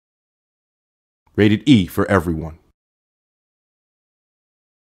Rated E for everyone.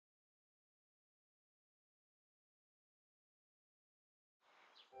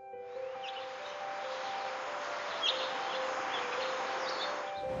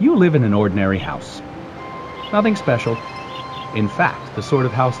 You live in an ordinary house. Nothing special. In fact, the sort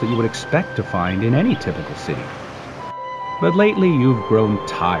of house that you would expect to find in any typical city. But lately you've grown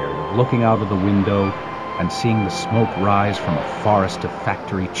tired of looking out of the window and seeing the smoke rise from a forest of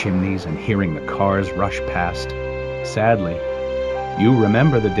factory chimneys and hearing the cars rush past. Sadly, you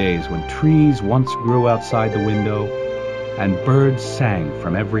remember the days when trees once grew outside the window and birds sang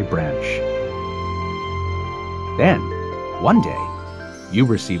from every branch. Then, one day, you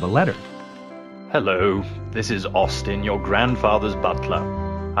receive a letter. Hello, this is Austin, your grandfather's butler.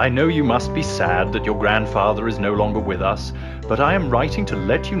 I know you must be sad that your grandfather is no longer with us, but I am writing to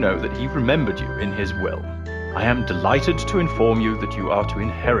let you know that he remembered you in his will. I am delighted to inform you that you are to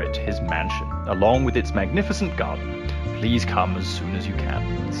inherit his mansion, along with its magnificent garden. Please come as soon as you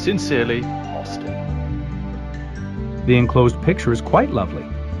can. Sincerely, Austin. The enclosed picture is quite lovely,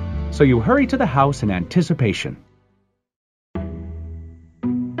 so you hurry to the house in anticipation.